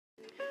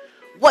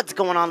What's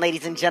going on,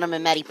 ladies and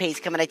gentlemen? Matty Pace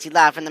coming at you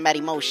live from the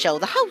Matty Mo Show,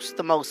 the host,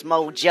 the most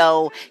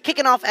mojo,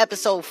 kicking off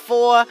episode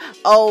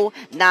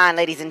 409,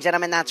 ladies and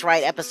gentlemen. That's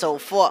right,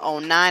 episode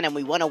 409, and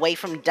we went away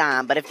from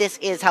dime. But if this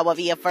is,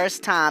 however, your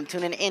first time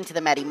tuning into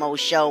the Matty Mo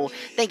Show,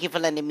 thank you for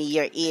lending me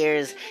your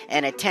ears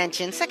and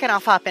attention. Second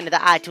off, hop into the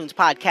iTunes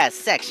podcast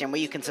section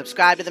where you can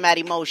subscribe to the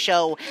Matty Mo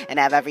Show and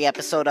have every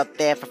episode up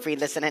there for free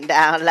listen and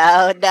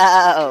download.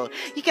 No.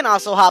 You can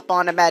also hop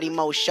on to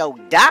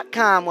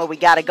MattyMoShow.com where we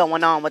got it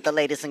going on with the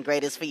latest and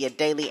greatest for your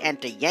daily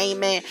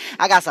entertainment.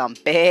 I got some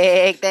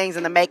big things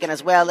in the making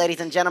as well, ladies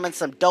and gentlemen,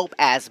 some dope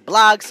ass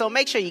blogs, so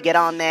make sure you get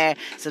on there,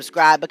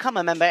 subscribe, become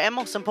a member, and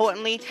most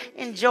importantly,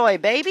 enjoy,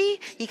 baby.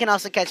 You can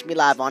also catch me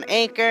live on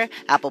Anchor,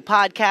 Apple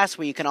Podcasts,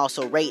 where you can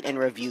also rate and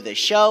review the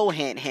show,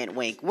 hint, hint,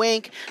 wink,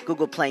 wink,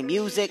 Google Play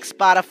Music,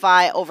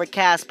 Spotify,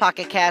 Overcast,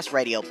 Pocket Cast,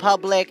 Radio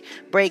Public,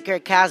 Breaker,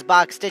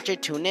 Castbox, Stitcher,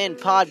 TuneIn,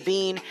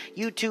 Podbean,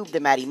 YouTube, The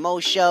Matty Mo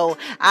Show,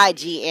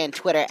 IG and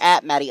Twitter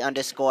at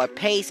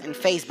Matty_Pace, and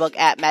Facebook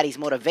at Matty's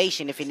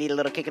Motivation if you need a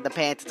little kick in the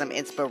pants and some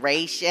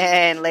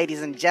inspiration,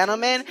 ladies and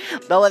gentlemen.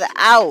 But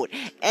without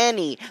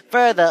any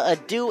further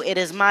ado, it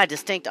is my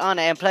distinct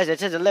honor and pleasure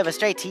to deliver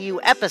straight to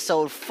you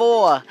episode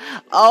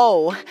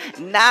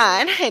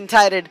 409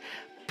 entitled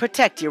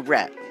Protect Ya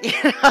Rep. You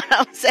know what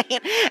I'm saying?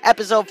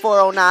 Episode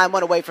 409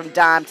 went away from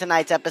dime.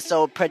 Tonight's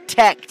episode,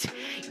 Protect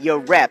Ya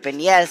Rep.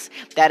 And yes,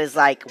 that is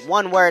like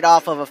one word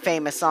off of a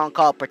famous song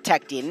called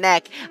Protect Your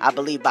Neck, I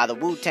believe by the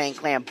Wu-Tang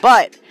Clan.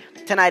 But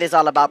tonight is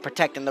all about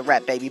protecting the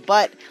rep, baby.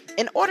 But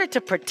in order to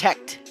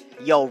protect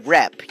your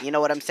rep, you know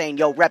what I'm saying?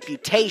 Your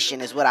reputation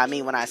is what I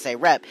mean when I say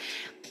rep.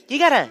 You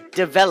gotta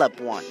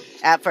develop one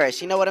at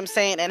first, you know what I'm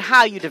saying? And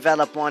how you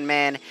develop one,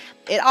 man,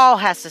 it all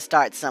has to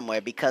start somewhere,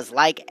 because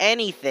like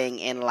anything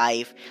in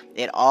life,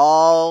 it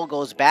all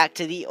goes back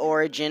to the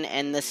origin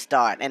and the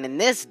start. And in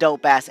this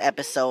dope-ass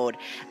episode,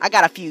 I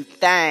got a few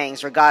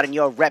things regarding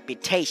your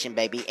reputation,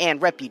 baby,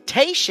 and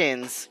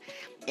reputations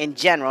in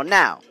general.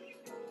 Now,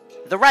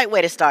 the right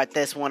way to start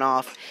this one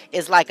off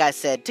is, like I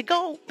said, to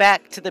go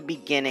back to the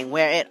beginning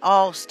where it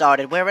all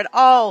started, where it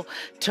all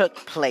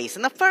took place.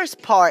 And the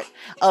first part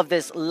of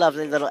this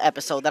lovely little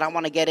episode that I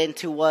want to get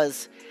into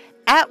was,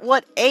 at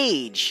what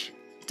age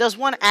does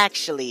one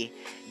actually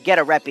get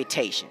a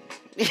reputation?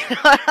 You know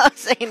what I'm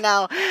saying?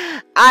 Now,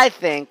 I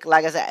think,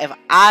 like I said, if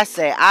I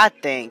say I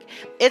think,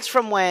 it's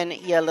from when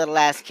you're a little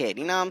ass kid.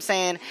 You know what I'm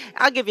saying?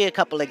 I'll give you a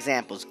couple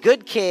examples.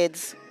 Good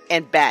kids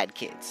and bad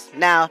kids.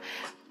 Now,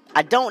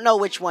 I don't know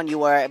which one you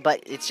were,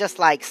 but it's just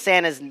like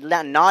Santa's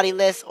naughty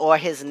list or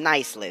his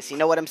nice list. You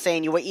know what I'm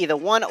saying? You were either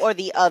one or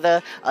the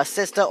other, a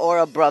sister or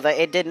a brother.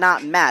 It did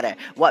not matter.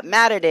 What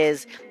mattered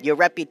is your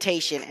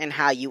reputation and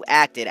how you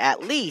acted,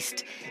 at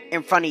least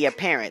in front of your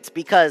parents.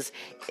 Because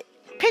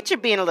picture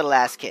being a little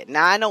ass kid.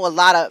 Now, I know a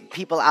lot of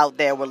people out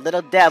there were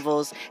little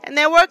devils, and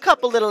there were a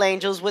couple little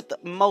angels with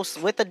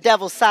the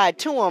devil side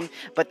to them,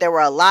 but there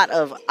were a lot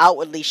of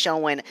outwardly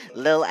showing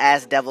little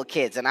ass devil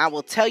kids. And I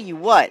will tell you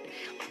what,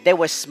 they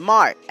were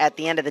smart at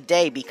the end of the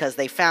day, because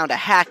they found a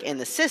hack in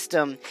the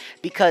system,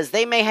 because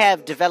they may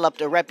have developed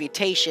a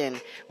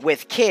reputation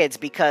with kids,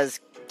 because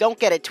don't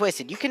get it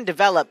twisted, you can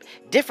develop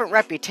different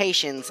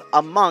reputations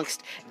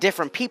amongst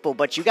different people,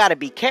 but you got to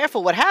be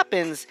careful what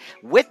happens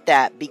with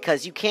that,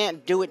 because you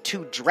can't do it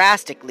too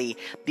drastically,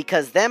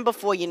 because then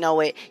before you know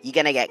it, you're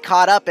going to get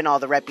caught up in all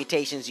the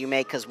reputations you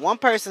make, because one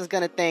person's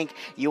going to think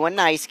you a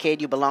nice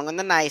kid, you belong on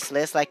the nice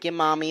list like your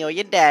mommy or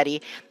your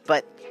daddy,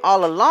 but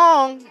all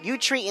along, you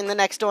treating the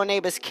next door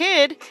neighbor's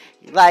kid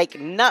like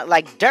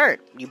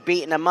dirt. You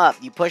beating them up,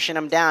 you pushing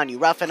them down, you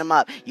roughing them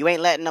up, you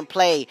ain't letting them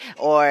play,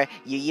 or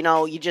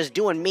you just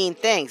doing mean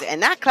things,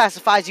 and that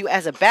classifies you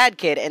as a bad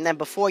kid. And then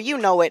before you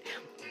know it,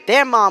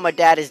 their mom or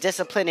dad is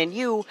disciplining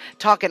you,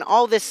 talking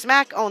all this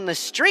smack on the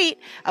street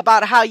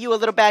about how you a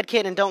little bad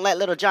kid and don't let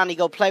little Johnny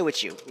go play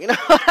with you. You know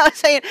what I'm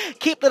saying?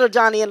 Keep little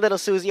Johnny and little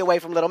Susie away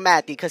from little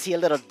Matty, because he a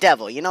little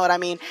devil. You know what I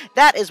mean?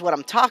 That is what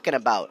I'm talking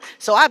about.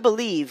 So I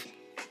believe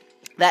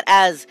that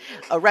as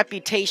a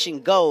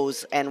reputation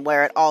goes and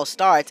where it all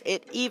starts,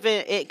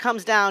 it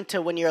comes down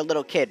to when you're a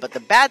little kid. But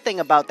the bad thing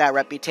about that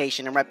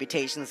reputation and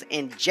reputations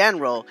in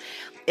general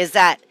is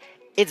that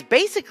it's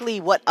basically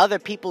what other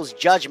people's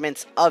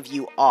judgments of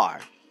you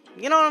are.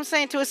 You know what I'm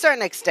saying? To a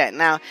certain extent.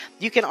 Now,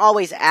 you can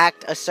always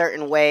act a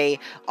certain way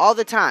all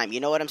the time.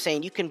 You know what I'm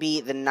saying? You can be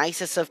the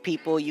nicest of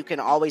people. You can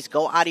always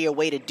go out of your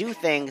way to do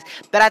things.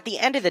 But at the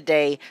end of the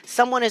day,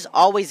 someone is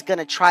always going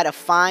to try to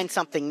find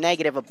something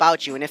negative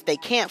about you. And if they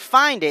can't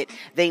find it,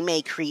 they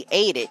may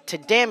create it to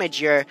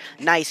damage your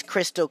nice,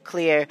 crystal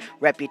clear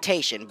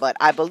reputation. But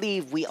I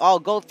believe we all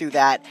go through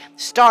that,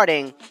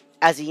 starting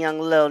as a young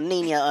little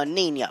Nina or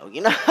Nino.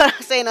 You know what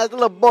I'm saying? As a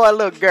little boy or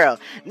little girl.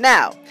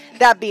 Now,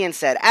 that being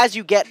said, as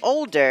you get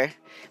older,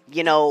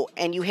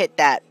 and you hit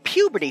that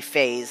puberty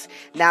phase,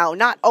 now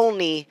not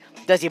only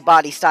does your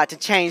body start to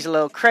change a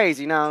little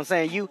crazy, you know what I'm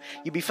saying? You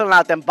be filling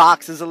out them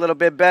boxes a little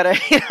bit better,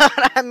 you know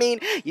what I mean?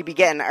 You be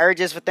getting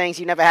urges for things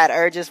you never had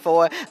urges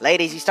for.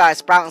 Ladies, you start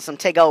sprouting some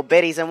tig-old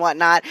bitties and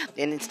whatnot,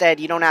 and instead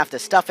you don't have to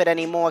stuff it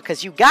anymore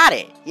because you got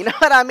it, you know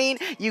what I mean?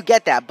 You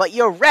get that, but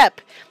your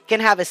rep can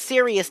have a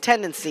serious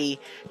tendency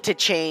to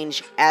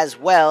change as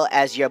well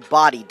as your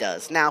body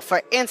does. Now,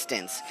 for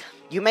instance,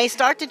 you may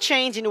start to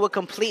change into a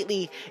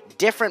completely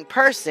different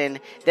person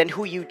than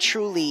who you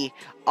truly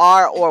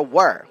are or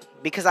were.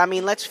 Because, I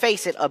mean, let's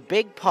face it, a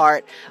big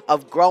part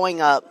of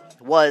growing up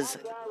was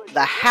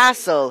the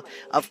hassle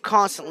of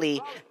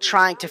constantly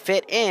trying to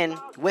fit in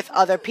with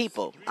other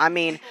people. I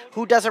mean,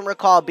 who doesn't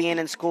recall being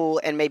in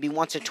school and maybe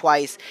once or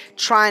twice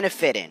trying to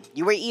fit in?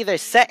 You were either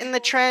setting the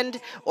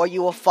trend or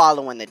you were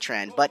following the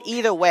trend. But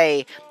either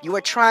way, you were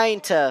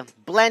trying to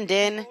blend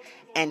in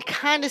and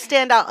kind of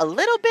stand out a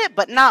little bit,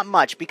 but not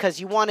much,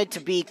 because you wanted to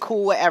be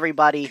cool with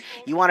everybody.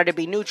 You wanted to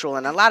be neutral.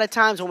 And a lot of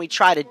times when we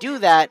try to do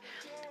that,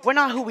 we're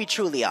not who we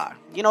truly are.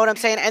 You know what I'm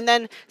saying? And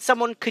then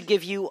someone could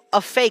give you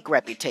a fake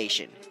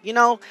reputation. You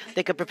know,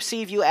 they could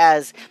perceive you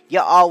as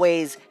you're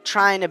always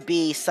trying to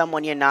be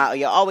someone you're not, or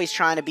you're always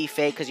trying to be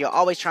fake because you're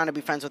always trying to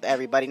be friends with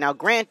everybody. Now,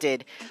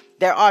 granted,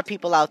 there are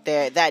people out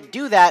there that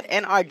do that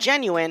and are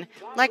genuine.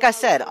 Like I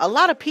said, a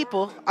lot of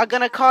people are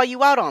going to call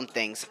you out on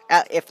things.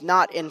 If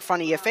not in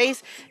front of your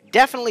face,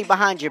 definitely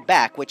behind your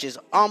back, which is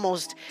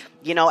almost,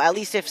 you know, at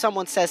least if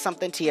someone says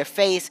something to your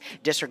face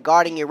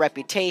disregarding your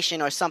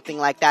reputation or something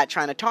like that,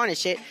 trying to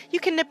tarnish it, you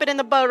can nip it in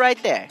the bud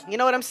right there. You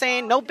know what I'm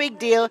saying? No big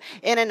deal,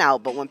 in and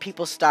out. But when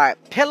people start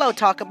pillow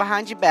talking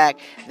behind your back,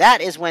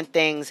 that is when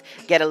things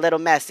get a little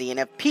messy. And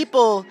if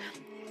people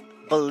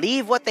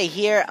believe what they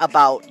hear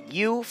about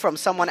you from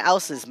someone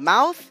else's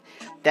mouth,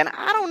 then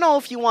I don't know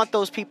if you want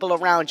those people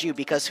around you,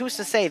 because who's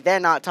to say they're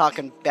not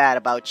talking bad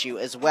about you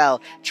as well,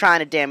 trying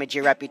to damage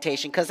your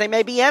reputation, because they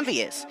may be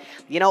envious.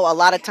 You know, a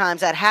lot of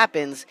times that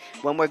happens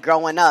when we're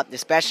growing up,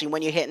 especially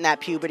when you're hitting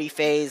that puberty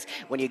phase,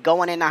 when you're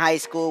going into high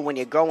school, when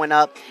you're growing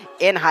up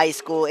in high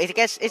school, it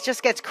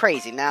just gets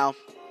crazy. Now,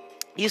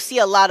 you see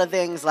a lot of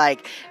things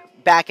like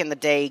back in the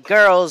day,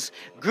 girls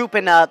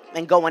grouping up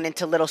and going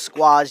into little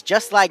squads,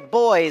 just like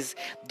boys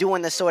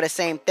doing the sort of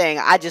same thing.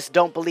 I just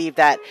don't believe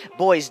that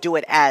boys do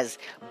it as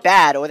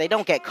bad, or they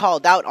don't get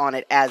called out on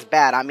it as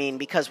bad. I mean,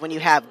 because when you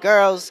have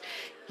girls,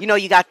 you know,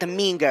 you got the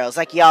mean girls.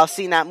 Like, y'all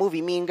seen that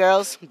movie, Mean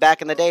Girls?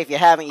 Back in the day, if you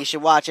haven't, you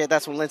should watch it.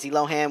 That's when Lindsay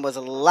Lohan was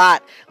a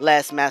lot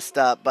less messed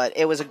up. But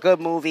it was a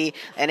good movie,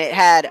 and it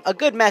had a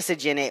good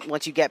message in it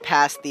once you get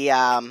past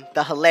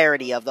the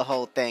hilarity of the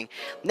whole thing.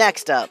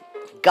 Next up,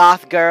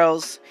 goth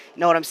girls. You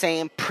know what I'm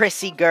saying?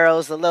 Prissy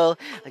girls, the little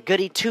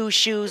goody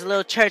two-shoes,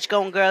 little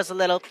church-going girls, a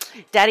little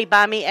daddy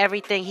buy me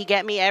everything, he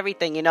get me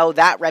everything. You know,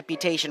 that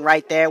reputation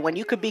right there, when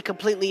you could be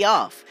completely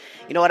off.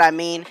 You know what I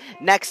mean?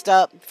 Next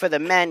up, for the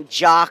men,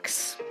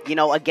 jocks. You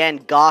know, again,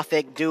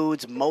 gothic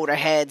dudes,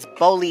 motorheads,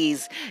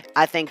 bullies,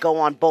 I think go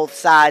on both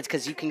sides,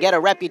 because you can get a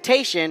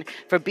reputation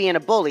for being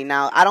a bully.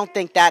 Now, I don't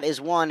think that is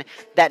one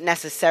that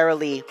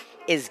necessarily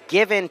is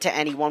given to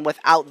anyone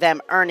without them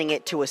earning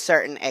it to a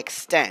certain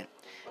extent.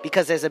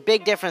 Because there's a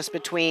big difference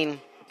between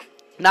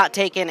not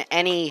taking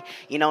any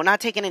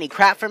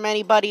crap from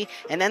anybody,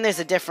 and then there's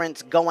a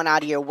difference going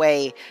out of your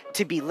way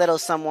to belittle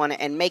someone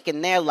and making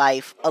their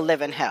life a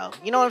living hell.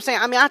 You know what I'm saying?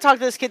 I mean, I talked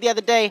to this kid the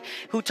other day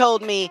who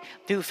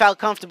felt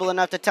comfortable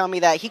enough to tell me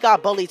that he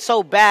got bullied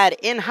so bad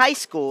in high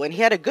school, and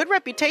he had a good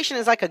reputation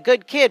as like a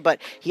good kid, but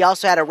he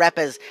also had a rep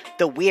as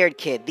the weird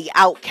kid, the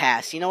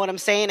outcast. You know what I'm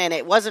saying? And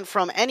it wasn't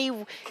from any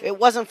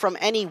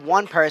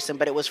one person,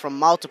 but it was from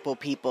multiple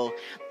people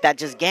that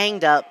just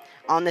ganged up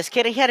on this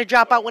kid, and he had to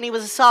drop out when he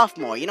was a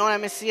sophomore. You know what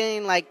I'm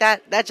saying? Like,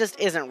 that just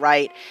isn't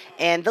right.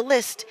 And the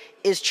list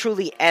is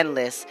truly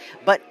endless.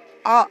 But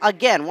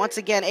once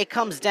again, it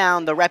comes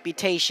down, the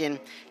reputation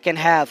can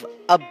have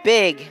a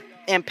big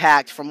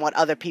impact from what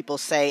other people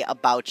say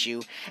about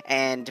you,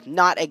 and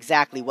not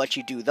exactly what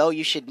you do. Though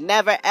you should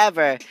never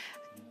ever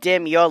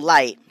dim your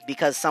light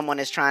because someone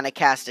is trying to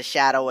cast a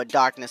shadow or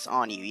darkness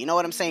on you. You know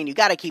what I'm saying? You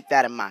got to keep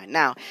that in mind.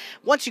 Now,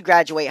 once you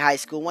graduate high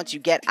school, once you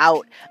get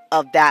out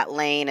of that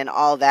lane and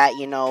all that,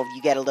 you know,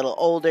 you get a little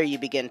older, you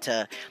begin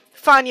to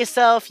find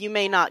yourself. You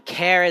may not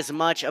care as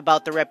much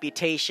about the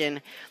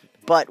reputation,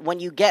 but when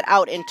you get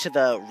out into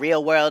the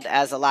real world,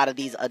 as a lot of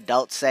these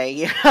adults say,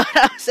 you know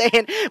what I'm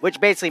saying?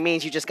 Which basically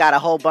means you just got a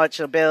whole bunch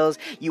of bills,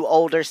 you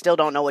older, still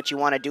don't know what you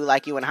want to do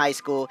like you in high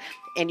school,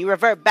 and you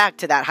revert back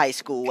to that high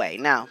school way.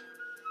 Now,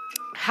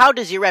 how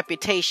does your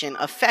reputation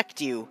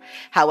affect you,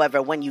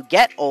 however, when you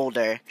get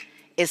older,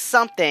 is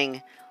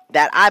something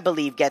that I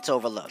believe gets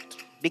overlooked.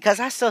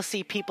 Because I still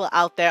see people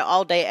out there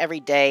all day,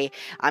 every day.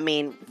 I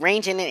mean,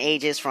 ranging in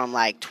ages from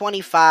like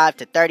 25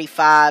 to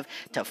 35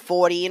 to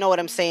 40. You know what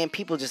I'm saying?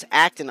 People just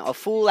acting a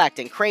fool,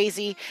 acting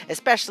crazy.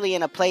 Especially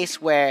in a place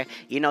where,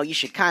 you know, you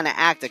should kind of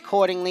act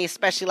accordingly.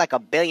 Especially like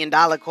 $1 billion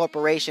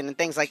corporation and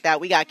things like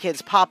that. We got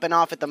kids popping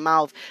off at the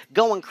mouth,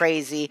 going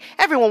crazy.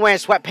 Everyone wearing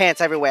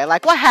sweatpants everywhere.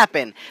 Like, what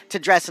happened to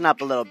dressing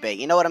up a little bit?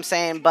 You know what I'm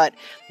saying? But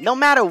no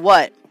matter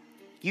what,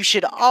 you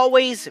should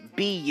always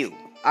be you.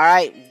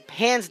 Alright?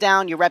 hands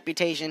down, your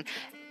reputation.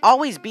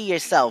 Always be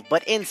yourself.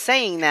 But in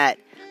saying that,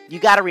 you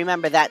got to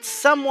remember that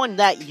someone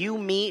that you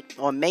meet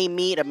or may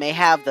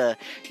have the,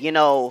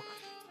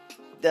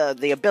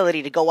 the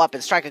ability to go up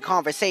and strike a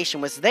conversation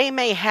with, they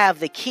may have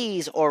the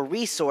keys or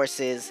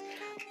resources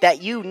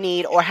that you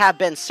need or have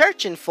been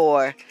searching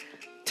for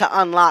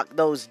to unlock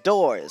those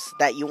doors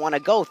that you want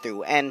to go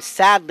through. And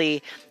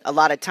sadly, a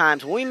lot of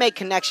times when we make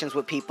connections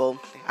with people,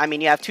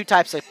 you have two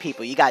types of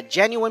people. You got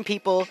genuine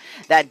people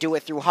that do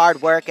it through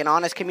hard work and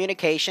honest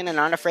communication and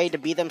aren't afraid to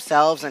be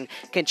themselves and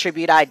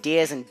contribute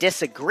ideas and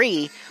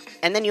disagree.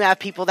 And then you have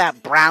people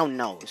that brown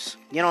nose.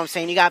 You know what I'm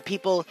saying? You got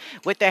people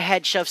with their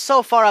head shoved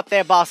so far up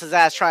their boss's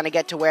ass trying to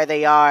get to where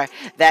they are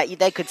that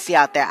they could see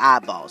out their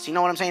eyeballs. You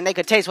know what I'm saying? They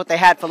could taste what they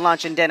had for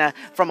lunch and dinner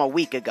from a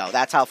week ago.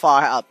 That's how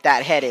far up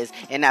that head is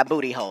in that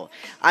booty hole.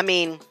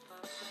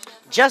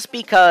 Just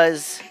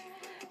because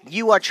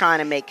you are trying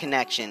to make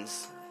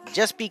connections,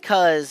 just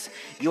because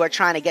you are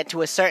trying to get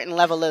to a certain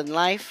level in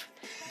life,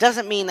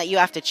 doesn't mean that you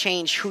have to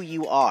change who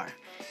you are.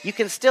 You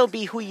can still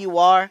be who you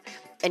are.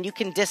 And you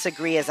can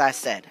disagree, as I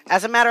said.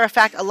 As a matter of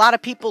fact, a lot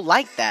of people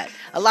like that.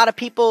 A lot of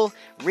people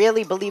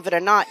really, believe it or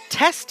not,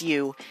 test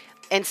you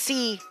and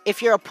see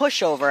if you're a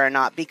pushover or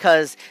not.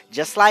 Because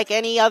just like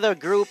any other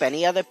group,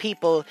 any other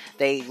people,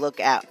 they look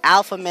at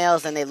alpha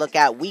males and they look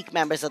at weak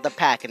members of the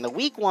pack. And the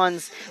weak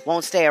ones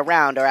won't stay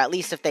around. Or at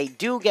least if they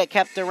do get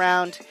kept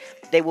around,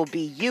 they will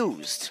be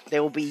used. They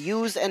will be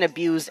used and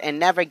abused and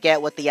never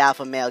get what the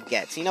alpha male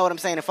gets. You know what I'm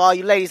saying? If all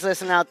you ladies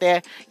listening out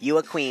there, you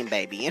a queen,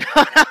 baby. You know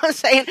what I'm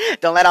saying?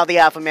 Don't let all the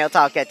alpha male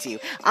talk get to you.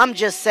 I'm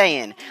just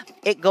saying,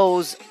 it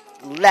goes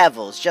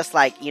levels, just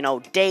like,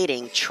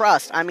 dating,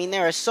 trust.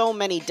 There are so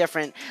many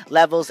different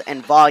levels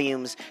and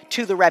volumes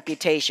to the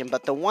reputation.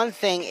 But the one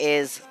thing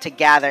is to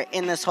gather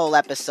in this whole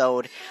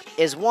episode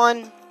is,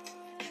 one,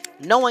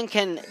 no one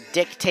can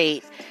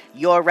dictate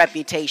your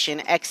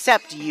reputation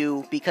except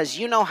you, because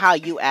you know how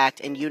you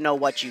act and you know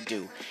what you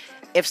do.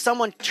 If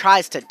someone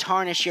tries to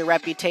tarnish your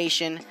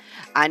reputation,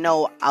 I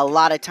know a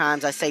lot of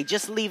times I say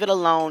just leave it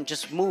alone,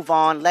 just move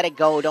on, let it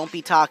go, don't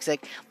be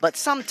toxic. But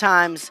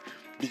sometimes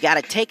you got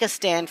to take a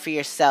stand for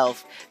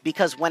yourself,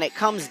 because when it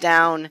comes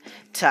down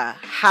to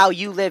how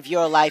you live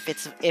your life,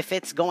 if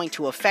it's going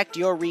to affect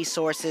your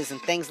resources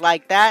and things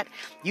like that,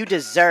 you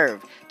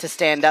deserve to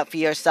stand up for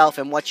yourself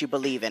and what you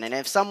believe in. And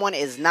if someone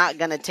is not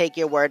going to take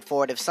your word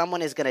for it, if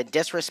someone is going to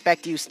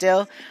disrespect you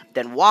still,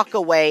 then walk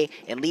away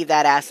and leave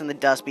that ass in the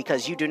dust,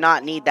 because you do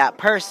not need that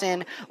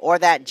person or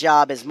that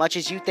job as much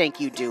as you think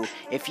you do.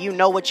 If you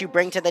know what you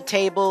bring to the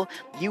table,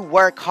 you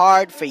work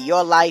hard for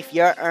your life,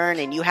 your earn,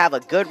 and you have a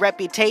good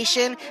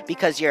reputation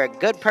because you're a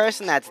good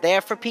person that's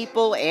there for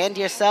people and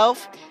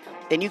yourself,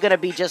 then you're going to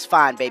be just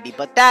fine, baby.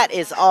 But that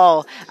is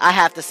all I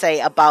have to say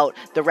about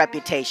the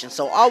reputation.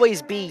 So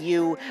always be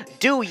you,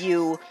 do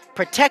you,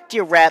 protect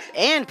your rep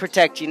and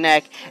protect your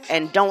neck,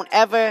 and don't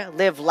ever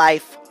live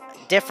life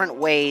different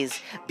ways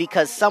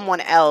because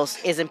someone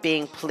else isn't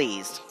being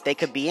pleased. They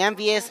could be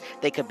envious,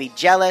 they could be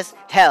jealous,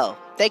 hell,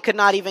 they could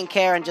not even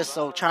care and just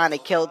so trying to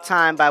kill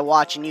time by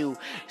watching you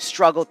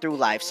struggle through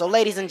life. So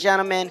ladies and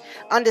gentlemen,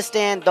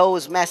 understand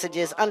those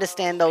messages,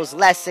 understand those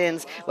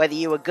lessons. Whether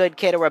you're a good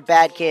kid or a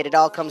bad kid, it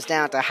all comes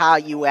down to how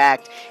you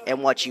act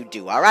and what you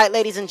do. All right,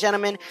 ladies and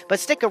gentlemen, but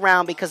stick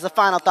around because the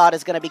final thought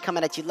is going to be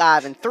coming at you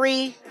live in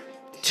 3,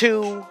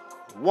 2,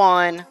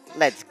 1.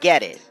 Let's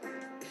get it.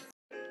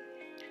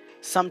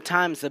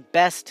 Sometimes the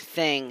best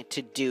thing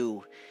to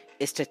do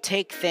is to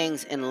take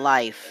things in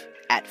life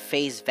at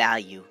face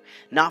value.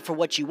 Not for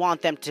what you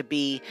want them to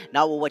be,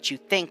 not what you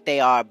think they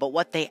are, but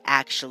what they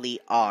actually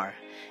are.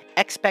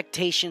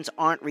 Expectations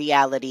aren't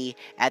reality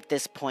at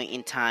this point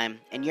in time,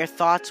 and your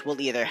thoughts will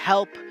either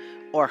help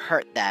or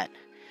hurt that.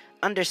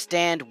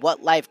 Understand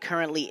what life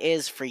currently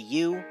is for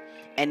you,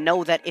 and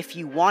know that if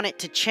you want it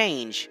to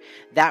change,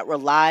 that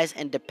relies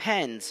and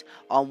depends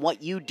on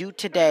what you do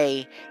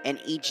today and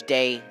each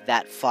day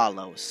that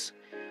follows.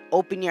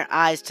 Open your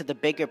eyes to the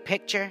bigger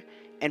picture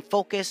and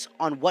focus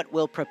on what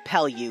will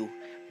propel you,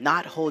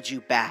 not hold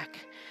you back.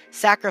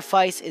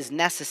 Sacrifice is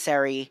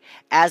necessary,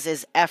 as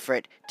is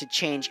effort, to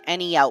change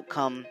any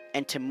outcome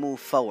and to move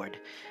forward.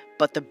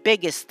 But the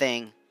biggest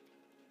thing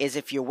is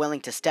if you're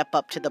willing to step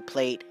up to the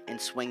plate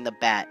and swing the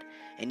bat.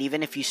 And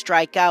even if you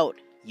strike out,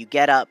 you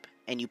get up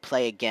and you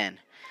play again.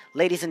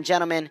 Ladies and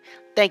gentlemen,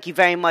 thank you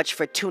very much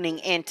for tuning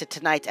in to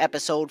tonight's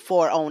episode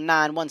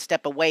 409, one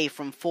step away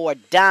from 4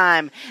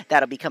 dime.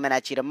 That'll be coming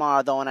at you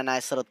tomorrow, though, on a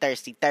nice little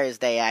Thirsty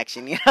Thursday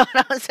action. You know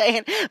what I'm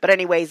saying? But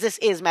anyways, this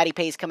is Matty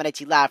Pace coming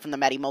at you live from the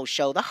Matty Mo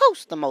Show, the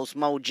host, the most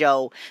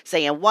mojo,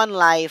 saying one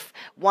life,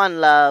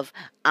 one love,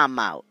 I'm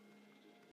out.